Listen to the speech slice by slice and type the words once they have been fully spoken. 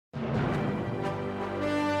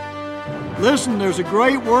Listen, there's a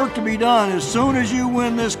great work to be done. As soon as you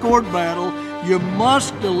win this court battle, you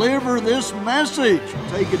must deliver this message.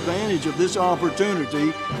 Take advantage of this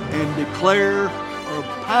opportunity and declare a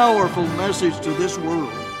powerful message to this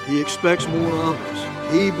world. He expects more of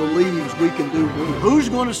us. He believes we can do more. Who's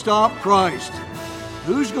going to stop Christ?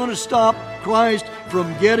 Who's going to stop Christ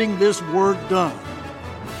from getting this work done?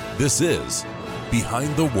 This is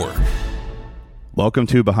Behind the Work. Welcome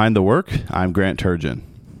to Behind the Work. I'm Grant Turgeon.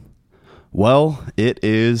 Well, it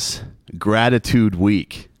is Gratitude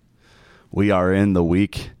Week. We are in the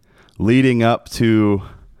week leading up to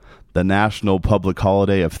the national public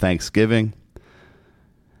holiday of Thanksgiving.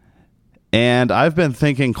 And I've been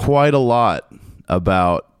thinking quite a lot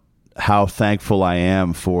about how thankful I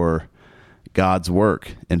am for God's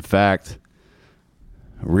work. In fact,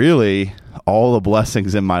 really, all the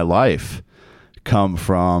blessings in my life come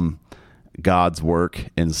from God's work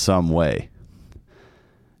in some way.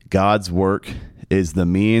 God's work is the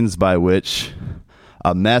means by which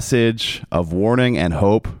a message of warning and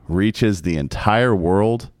hope reaches the entire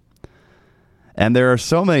world. And there are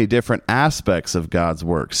so many different aspects of God's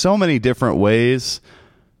work, so many different ways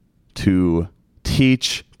to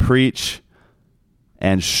teach, preach,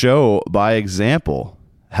 and show by example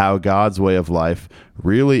how God's way of life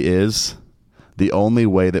really is the only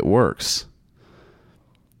way that works.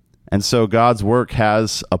 And so God's work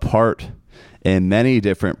has a part in many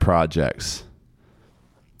different projects,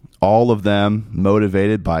 all of them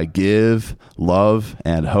motivated by give, love,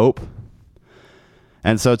 and hope.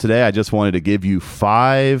 And so today I just wanted to give you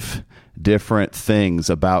 5 different things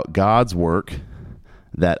about God's work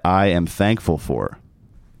that I am thankful for.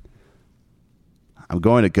 I'm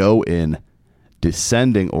going to go in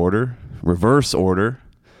descending order, reverse order,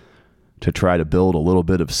 to try to build a little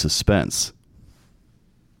bit of suspense.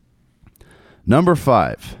 Number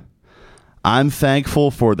 5. I'm thankful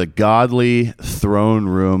for the godly throne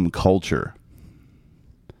room culture.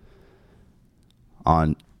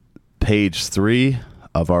 On page 3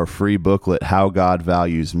 of our free booklet, How God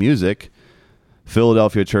Values Music,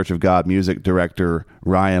 Philadelphia Church of God music director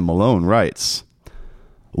Ryan Malone writes,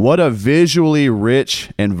 "What a visually rich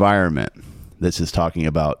environment." This is talking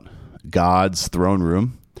about God's throne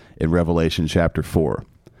room in Revelation chapter 4.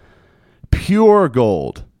 "Pure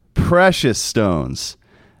gold, precious stones,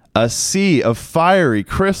 a sea of fiery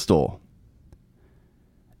crystal.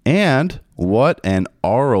 And what an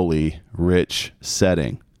aurally rich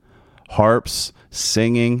setting. Harps,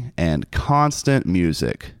 singing, and constant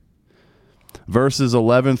music." Verses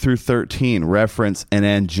 11 through 13 reference an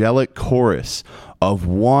angelic chorus of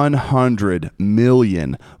 100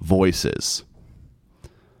 million voices.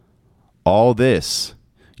 All this,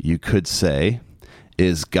 you could say,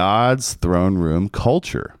 is God's throne room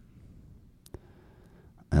culture.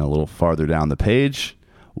 And a little farther down the page,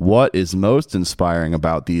 what is most inspiring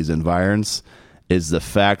about these environs is the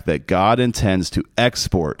fact that God intends to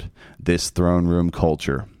export this throne room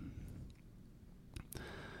culture.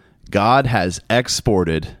 God has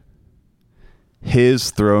exported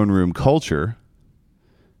his throne room culture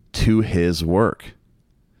to his work.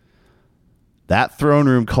 That throne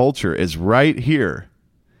room culture is right here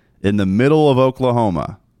in the middle of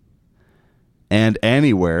Oklahoma and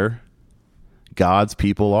anywhere God's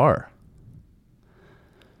people are.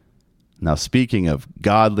 Now, speaking of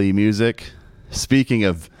godly music, speaking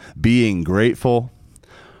of being grateful,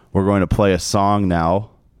 we're going to play a song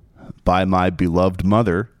now by my beloved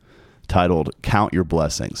mother titled "Count Your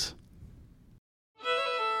Blessings."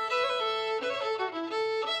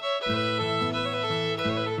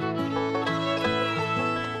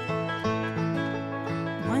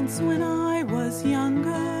 Once when I was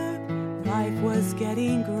younger, life was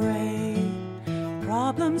getting gray.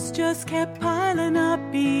 Problems just kept piling up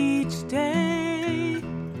each day.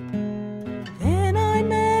 Then I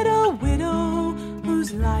met a widow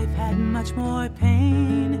whose life had much more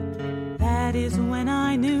pain. That is when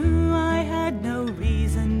I knew I had no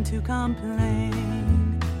reason to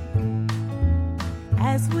complain.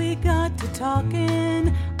 As we got to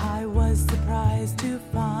talking, I was surprised to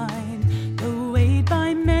find, though weighed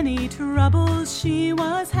by many troubles, she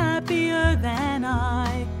was happier than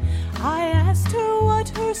I. I asked her what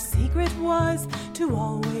her secret was to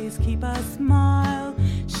always keep a smile.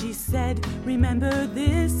 She said, "Remember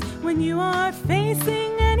this when you are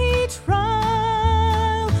facing any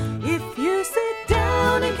trial. If you sit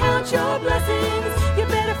down and count your blessings, you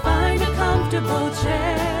better find a comfortable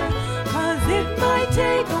chair, 'cause it might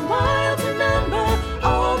take a while to number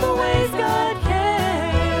all the ways God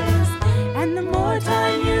cares. And the more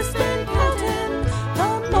time you spend counting, the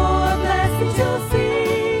more blessings you'll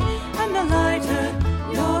see, and the lighter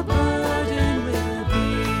your burden will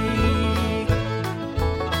be."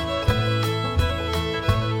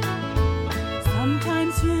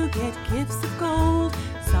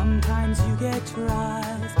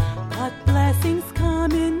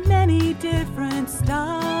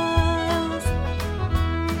 styles.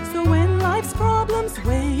 So when life's problems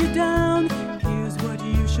weigh you down, here's what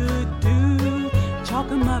you should do. Chalk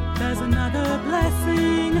them up as another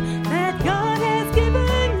blessing that God has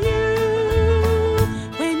given you.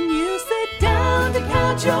 When you sit down to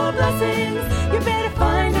count your blessings, you better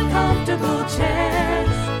find a comfortable chair,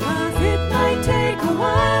 'cause it might take a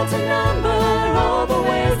while to number all the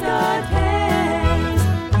ways God cares.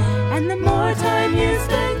 And the more time you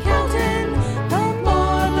spend counting, the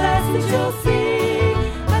more blessings you'll see,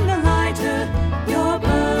 and the lighter your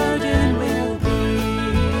burden will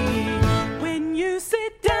be. When you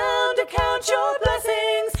sit down to count your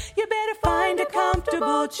blessings, you better find a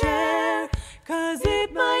comfortable chair, 'cause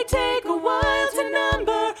it might take a while to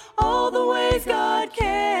number all the ways God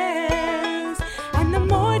cares. And the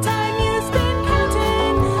more time you spend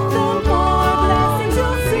counting, the more blessings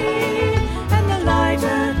you'll see, and the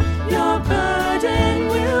lighter your burden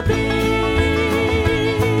will be.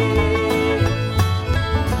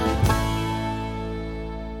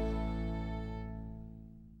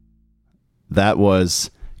 That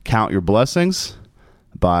was Count Your Blessings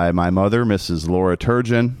by my mother, Mrs. Laura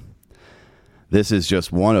Turgeon. This is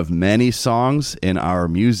just one of many songs in our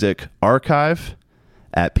music archive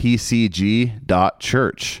at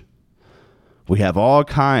pcg.church. We have all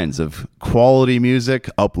kinds of quality music,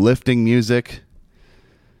 uplifting music,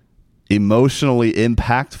 emotionally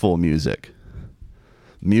impactful music,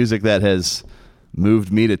 music that has moved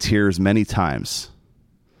me to tears many times.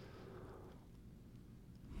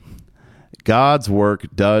 God's work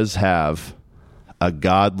does have a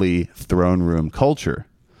godly throne room culture.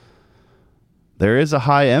 There is a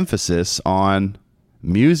high emphasis on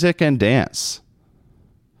music and dance.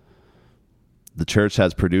 The church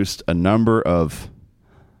has produced a number of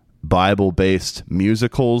Bible-based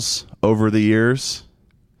musicals over the years,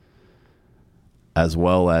 as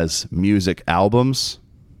well as music albums.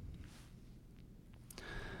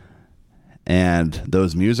 And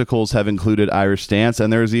those musicals have included Irish dance,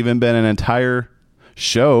 and there's even been an entire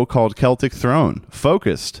show called Celtic Throne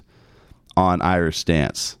focused on Irish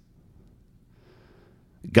dance.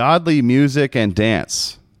 Godly music and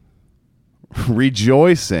dance,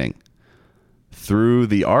 rejoicing through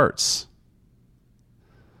the arts.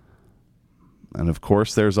 And of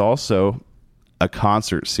course, there's also a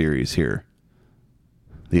concert series here.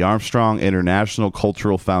 The Armstrong International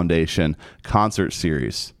Cultural Foundation concert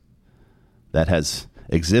series that has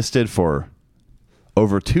existed for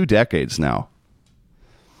over 2 decades now.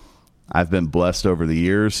 I've been blessed over the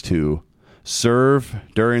years to serve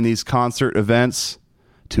during these concert events,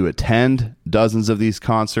 to attend dozens of these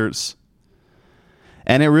concerts.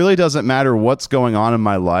 And it really doesn't matter what's going on in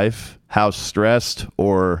my life, how stressed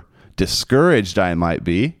or discouraged I might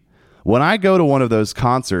be. When I go to one of those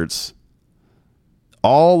concerts,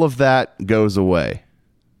 all of that goes away.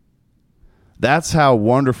 That's how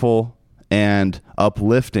wonderful and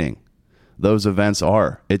uplifting those events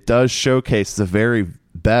are. It does showcase the very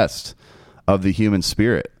best of the human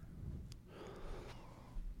spirit.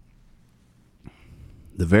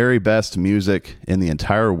 The very best music in the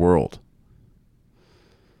entire world.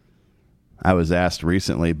 I was asked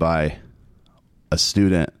recently by a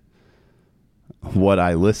student what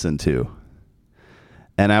I listen to,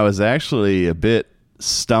 and I was actually a bit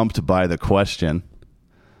stumped by the question.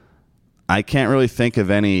 I can't really think of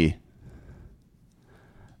any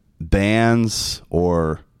bands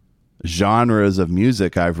or genres of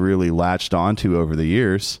music I've really latched onto over the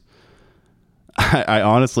years. I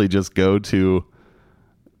honestly just go to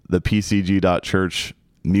the pcg.church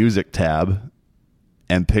music tab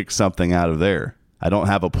and pick something out of there. I don't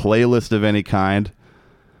have a playlist of any kind.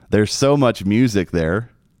 There's so much music there.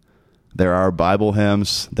 There are Bible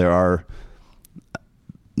hymns, there are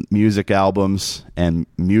music albums and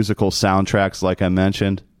musical soundtracks like I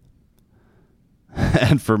mentioned.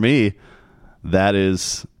 And for me, that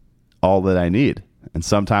is all that I need. And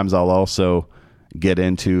sometimes I'll also get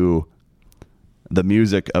into the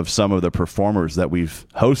music of some of the performers that we've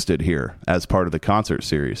hosted here as part of the concert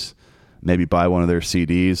series. Maybe buy one of their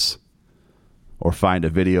CDs or find a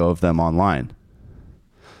video of them online.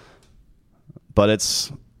 But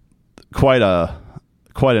it's quite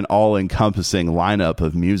an all-encompassing lineup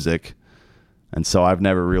of music, and so I've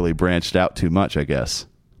never really branched out too much, I guess.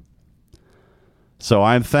 So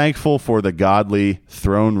I'm thankful for the godly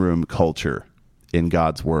throne room culture in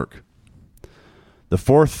God's work. The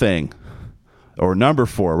fourth thing, or number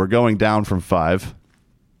 4, we're going down from 5.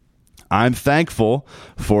 I'm thankful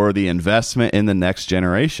for the investment in the next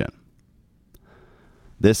generation.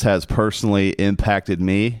 This has personally impacted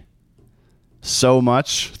me so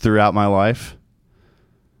much throughout my life.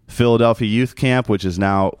 Philadelphia Youth Camp, which is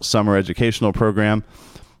now Summer Educational Program,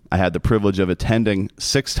 I had the privilege of attending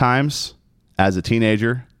 6 times as a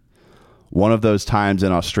teenager, one of those times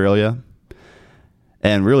in Australia.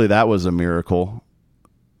 And really, that was a miracle.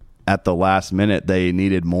 At the last minute, they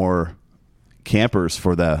needed more campers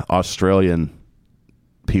for the Australian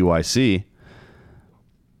PYC.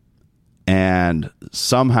 And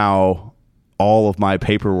somehow all of my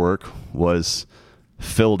paperwork was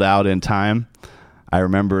filled out in time. I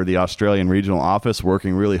remember the Australian regional office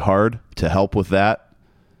working really hard to help with that,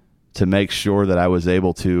 to make sure that I was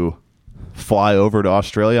able to fly over to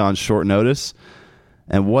Australia on short notice.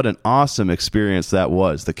 And what an awesome experience that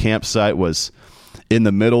was. The campsite was in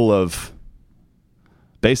the middle of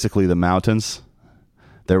basically the mountains.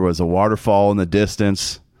 There was a waterfall in the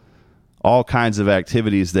distance, all kinds of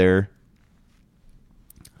activities there.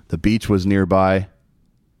 The beach was nearby.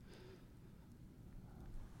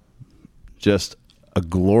 Just a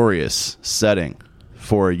glorious setting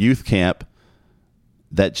for a youth camp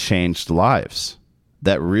that changed lives,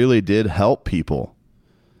 that really did help people.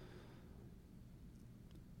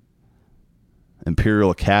 Imperial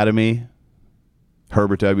Academy,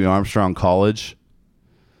 Herbert W. Armstrong College,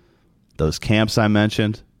 those camps I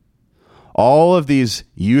mentioned, all of these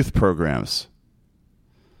youth programs.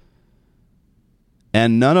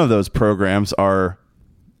 And none of those programs are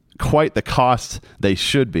quite the cost they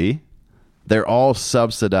should be. They're all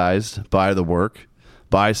subsidized by the work,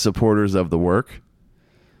 by supporters of the work.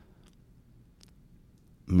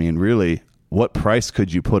 I mean, really, what price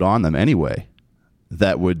could you put on them anyway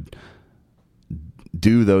that would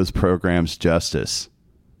do those programs justice?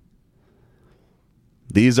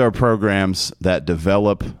 These are programs that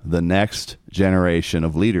develop the next generation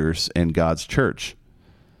of leaders in God's church.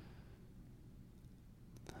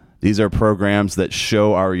 These are programs that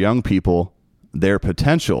show our young people their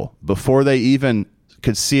potential before they even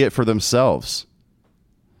could see it for themselves.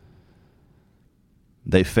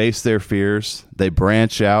 They face their fears, they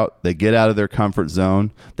branch out, they get out of their comfort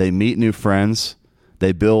zone, they meet new friends,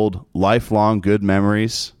 they build lifelong good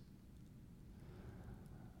memories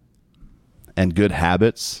and good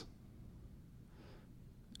habits,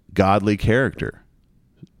 godly character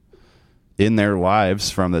in their lives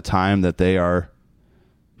from the time that they are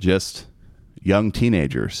just young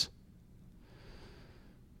teenagers.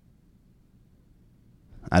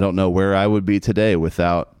 I don't know where I would be today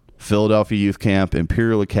without Philadelphia Youth Camp,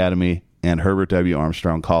 Imperial Academy, and Herbert W.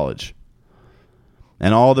 Armstrong College.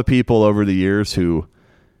 And all the people over the years who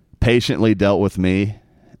patiently dealt with me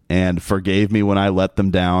and forgave me when I let them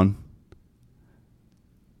down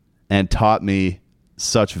and taught me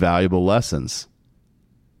such valuable lessons.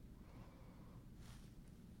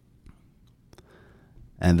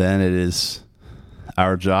 And then it is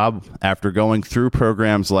our job, after going through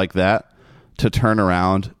programs like that, to turn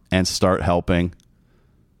around and start helping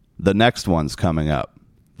the next ones coming up,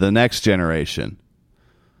 the next generation,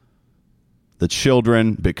 the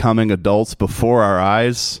children becoming adults before our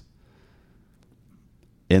eyes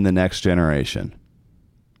in the next generation.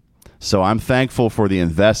 So I'm thankful for the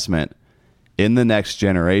investment in the next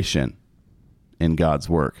generation in God's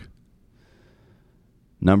work.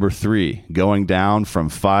 Number 3, going down from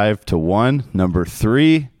 5 to 1. Number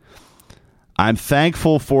 3, I'm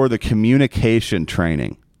thankful for the communication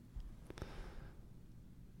training.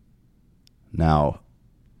 Now,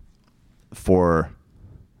 for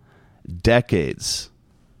decades,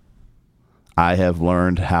 I have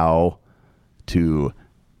learned how to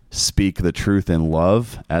speak the truth in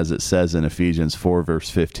love, as it says in Ephesians 4, verse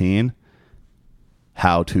 15,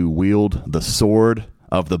 how to wield the sword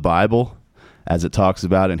of the Bible, as it talks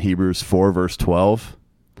about in Hebrews 4, verse 12.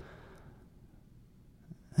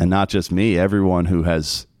 And not just me, everyone who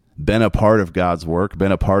has been a part of God's work,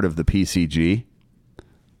 been a part of the PCG.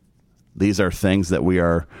 These are things that we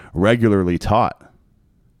are regularly taught.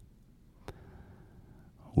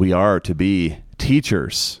 We are to be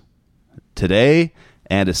teachers today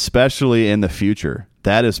and especially in the future.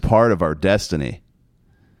 That is part of our destiny.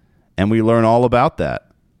 And we learn all about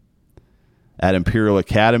that. At Imperial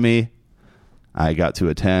Academy, I got to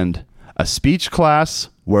attend a speech class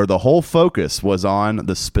where the whole focus was on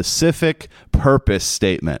the specific purpose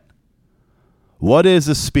statement. What is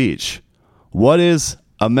a speech? What is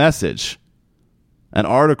a message, an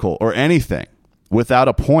article, or anything without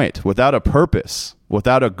a point, without a purpose,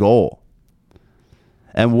 without a goal?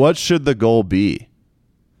 And what should the goal be?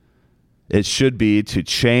 It should be to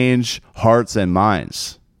change hearts and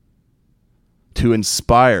minds, to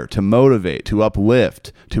inspire, to motivate, to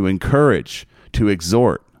uplift, to encourage, to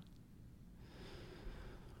exhort.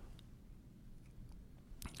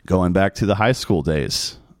 Going back to the high school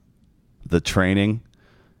days, the training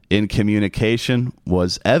in communication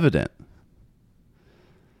was evident.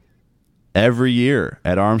 Every year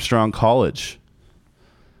at Armstrong College,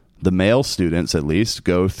 the male students at least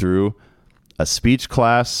go through a speech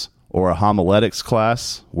class or a homiletics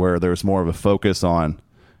class where there's more of a focus on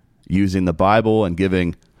using the Bible and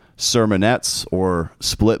giving sermonettes or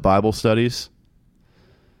split Bible studies.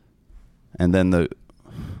 And then the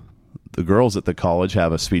girls at the college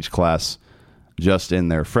have a speech class just in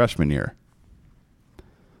their freshman year.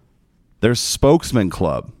 There's Spokesman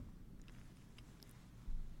Club.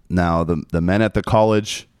 Now, the men at the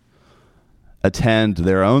college attend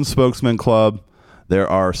their own Spokesman Club. There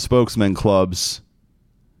are Spokesman Clubs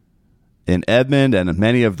in Edmond and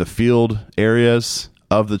many of the field areas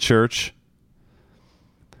of the church.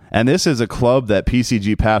 And this is a club that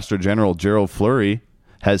PCG Pastor General Gerald Flurry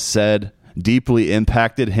has said deeply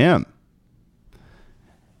impacted him.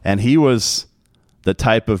 And he was the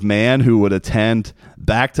type of man who would attend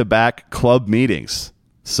back-to-back club meetings.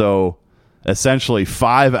 So essentially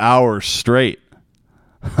 5 hours straight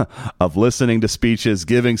of listening to speeches,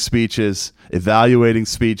 giving speeches, evaluating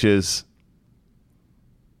speeches,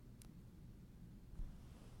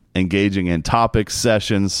 engaging in topic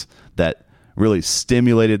sessions that really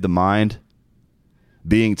stimulated the mind,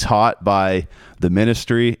 being taught by the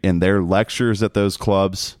ministry in their lectures at those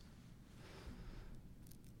clubs.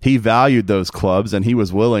 He valued those clubs, and he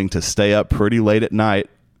was willing to stay up pretty late at night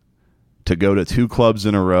to go to 2 clubs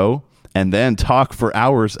in a row and then talk for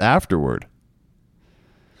hours afterward.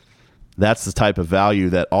 That's the type of value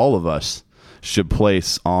that all of us should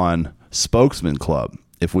place on Spokesman Club.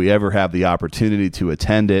 If we ever have the opportunity to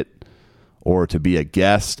attend it or to be a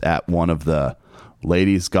guest at one of the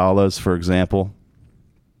ladies' galas, for example.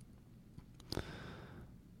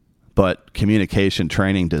 But communication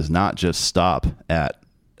training does not just stop at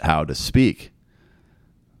how to speak.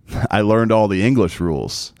 I learned all the English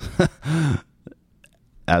rules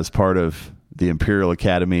as part of the Imperial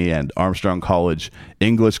Academy and Armstrong College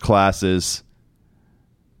English classes.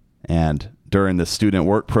 And during the student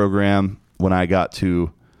work program, when I got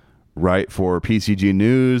to write for PCG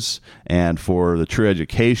News and for the True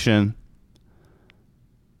Education,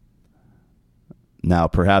 now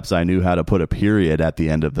perhaps I knew how to put a period at the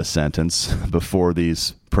end of the sentence before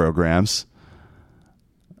these programs.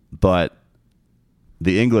 But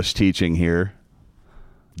the English teaching here,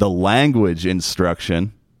 the language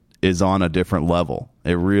instruction is on a different level.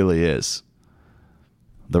 It really is.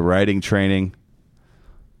 The writing training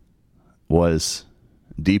was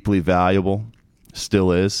deeply valuable,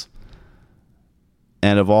 still is.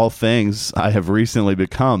 And of all things, I have recently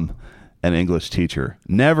become an English teacher.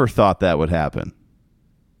 Never thought that would happen.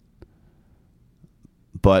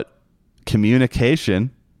 But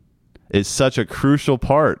communication is such a crucial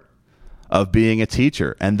part of being a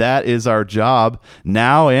teacher, and that is our job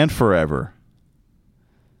now and forever.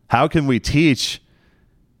 How can we teach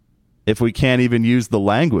if we can't even use the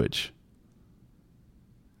language?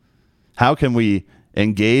 How can we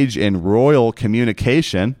engage in royal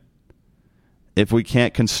communication if we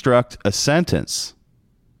can't construct a sentence?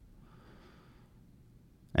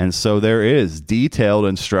 And so there is detailed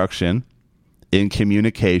instruction in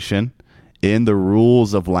communication, in the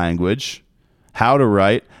rules of language, how to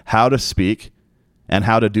write, how to speak, and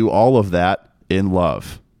how to do all of that in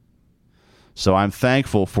love. So I'm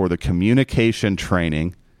thankful for the communication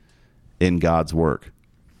training in God's work.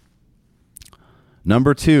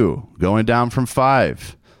 Number 2, going down from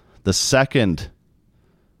 5, the second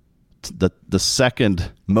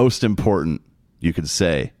most important, you could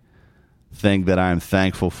say, thing that I'm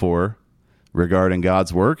thankful for regarding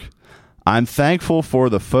God's work. I'm thankful for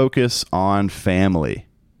the focus on family.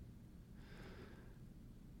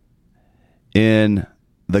 In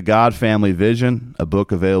The God Family Vision, a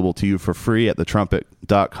book available to you for free at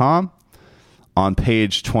thetrumpet.com, on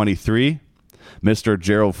page 23, Mr.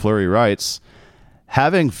 Gerald Flurry writes,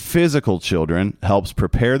 having physical children helps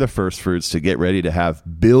prepare the firstfruits to get ready to have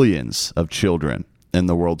billions of children in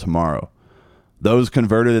the world tomorrow. Those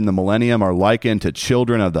converted in the millennium are likened to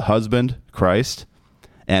children of the husband, Christ,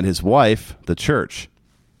 and his wife, the church.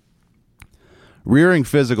 Rearing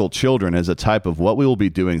physical children is a type of what we will be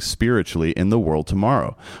doing spiritually in the world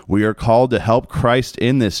tomorrow. We are called to help Christ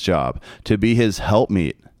in this job, to be his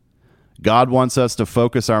helpmeet. God wants us to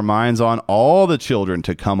focus our minds on all the children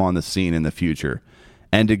to come on the scene in the future,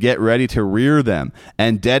 and to get ready to rear them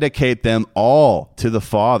and dedicate them all to the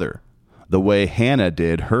Father, the way Hannah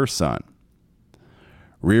did her son.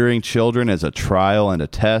 Rearing children is a trial and a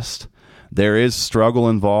test. There is struggle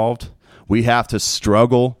involved. We have to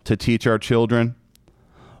struggle to teach our children.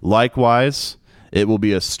 Likewise, it will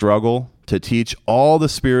be a struggle to teach all the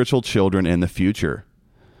spiritual children in the future.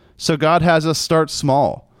 So God has us start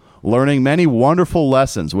small, learning many wonderful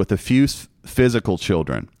lessons with a few physical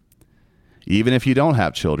children. Even if you don't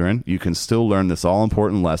have children, you can still learn this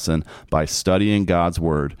all-important lesson by studying God's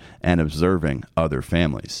Word and observing other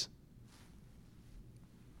families.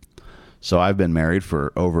 So I've been married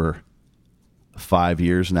for over 5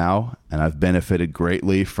 years now, and I've benefited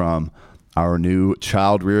greatly from our new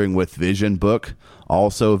Child Rearing with Vision book,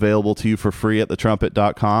 also available to you for free at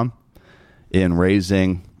thetrumpet.com, in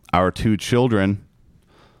raising our 2 children,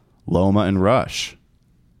 Loma and Rush.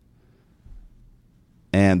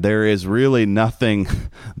 And there is really nothing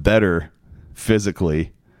better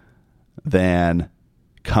physically than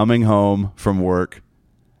coming home from work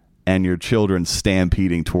and your children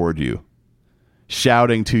stampeding toward you,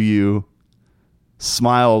 shouting to you,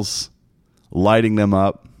 smiles lighting them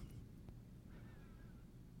up,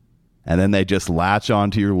 and then they just latch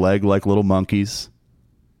onto your leg like little monkeys.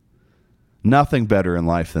 Nothing better in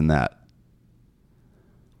life than that.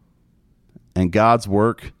 And God's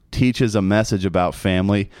work teaches a message about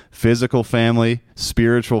family, physical family,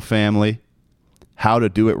 spiritual family, how to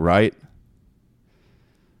do it right,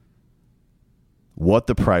 what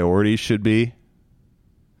the priorities should be.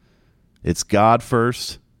 It's God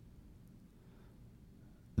first,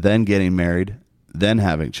 then getting married, then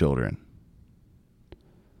having children.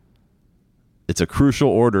 It's a crucial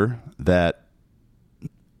order that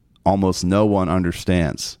almost no one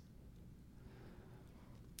understands.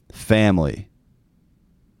 Family.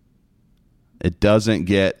 It doesn't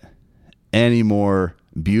get any more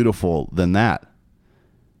beautiful than that.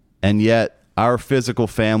 And yet, our physical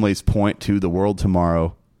families point to the world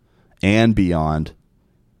tomorrow and beyond,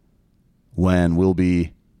 when we'll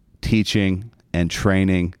be teaching and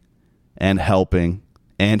training and helping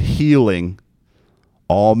and healing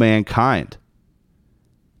all mankind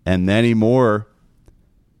and many more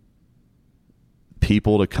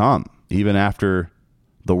people to come, even after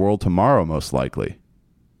the world tomorrow, most likely.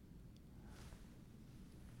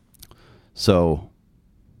 So,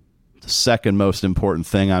 the second most important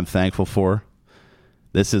thing I'm thankful for,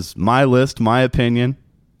 this is my list, my opinion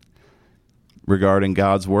regarding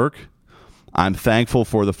God's work. I'm thankful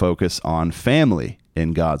for the focus on family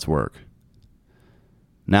in God's work.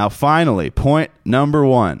 Now, finally, point number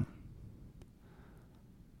 1.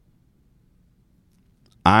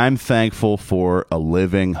 I'm thankful for a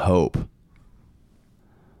living hope.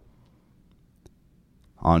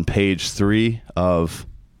 On page 3 of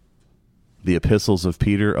the Epistles of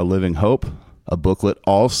Peter, A Living Hope, a booklet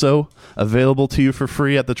also available to you for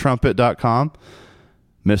free at thetrumpet.com,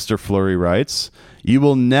 Mr. Fleury writes, "You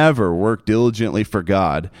will never work diligently for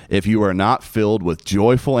God if you are not filled with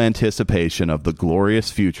joyful anticipation of the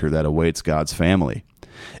glorious future that awaits God's family.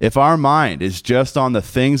 If our mind is just on the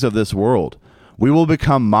things of this world, we will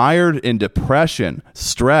become mired in depression,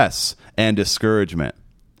 stress, and discouragement.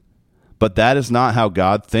 But that is not how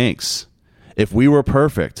God thinks. If we were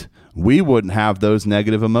perfect, we wouldn't have those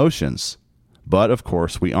negative emotions. But, of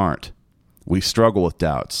course, we aren't. We struggle with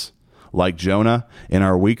doubts. Like Jonah, in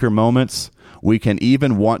our weaker moments, we can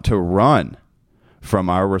even want to run from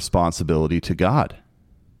our responsibility to God.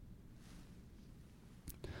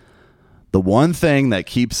 The one thing that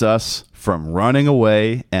keeps us from running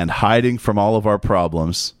away and hiding from all of our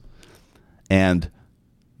problems and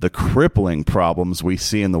the crippling problems we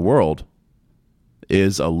see in the world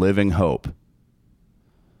is a living hope.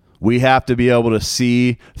 We have to be able to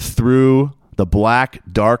see through the black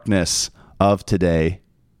darkness of today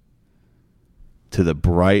to the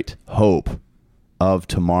bright hope of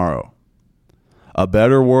tomorrow. A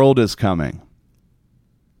better world is coming.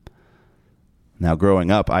 Now,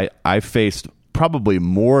 growing up, I faced probably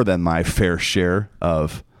more than my fair share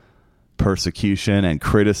of persecution and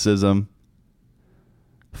criticism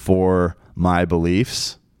for my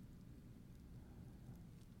beliefs.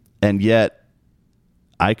 And yet,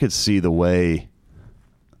 I could see the way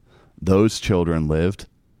those children lived.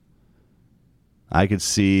 I could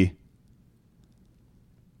see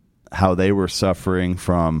how they were suffering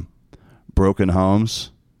from broken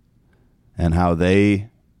homes and how they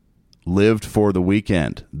lived for the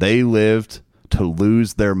weekend. They lived to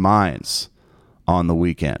lose their minds on the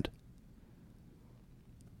weekend.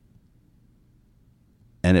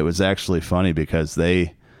 And it was actually funny because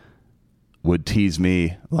they would tease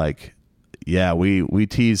me like, yeah, we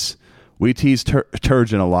tease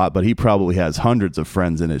Turgeon a lot, but he probably has hundreds of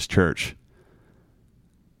friends in his church.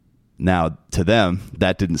 Now, to them,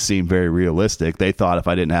 that didn't seem very realistic. They thought if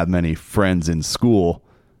I didn't have many friends in school,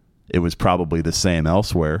 it was probably the same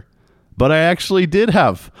elsewhere. But I actually did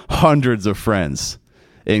have hundreds of friends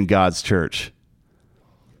in God's church.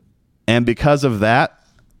 And because of that,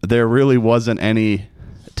 there really wasn't any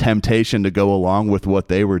temptation to go along with what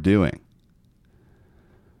they were doing.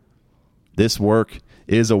 This work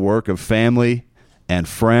is a work of family and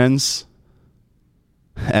friends,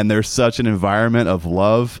 and there's such an environment of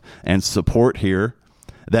love and support here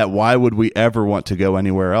that why would we ever want to go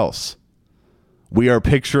anywhere else? We are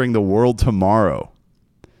picturing the world tomorrow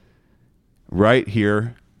right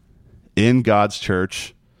here in God's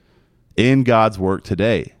church, in God's work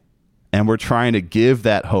today. And we're trying to give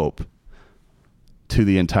that hope to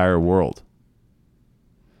the entire world.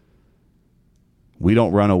 We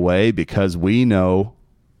don't run away because we know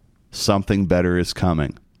something better is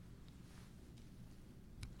coming.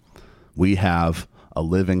 We have a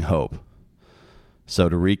living hope. So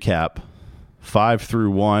to recap, 5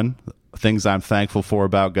 through 1, things I'm thankful for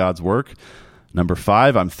about God's work. Number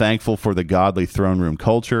 5, I'm thankful for the godly throne room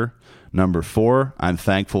culture. Number 4, I'm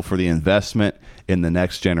thankful for the investment in the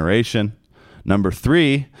next generation. Number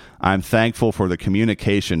 3, I'm thankful for the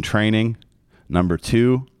communication training. Number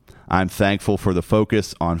 2, I'm thankful for the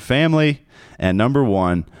focus on family. And number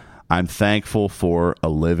 1, I'm thankful for a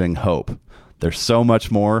living hope. There's so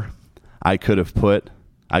much more I could have put.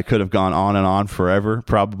 I could have gone on and on forever,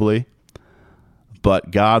 probably.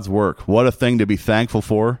 But God's work, what a thing to be thankful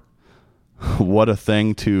for. What a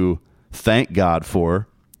thing to thank God for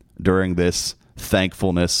during this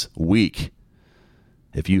thankfulness week.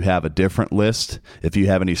 If you have a different list, if you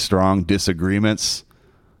have any strong disagreements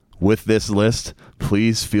with this list,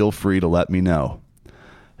 please feel free to let me know.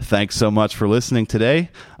 Thanks so much for listening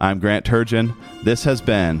today. I'm Grant Turgeon. This has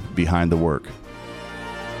been Behind the Work.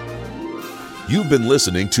 You've been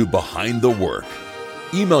listening to Behind the Work.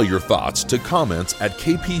 Email your thoughts to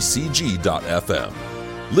comments@kpcg.fm.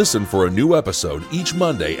 Listen for a new episode each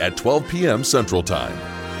Monday at 12 p.m. Central Time.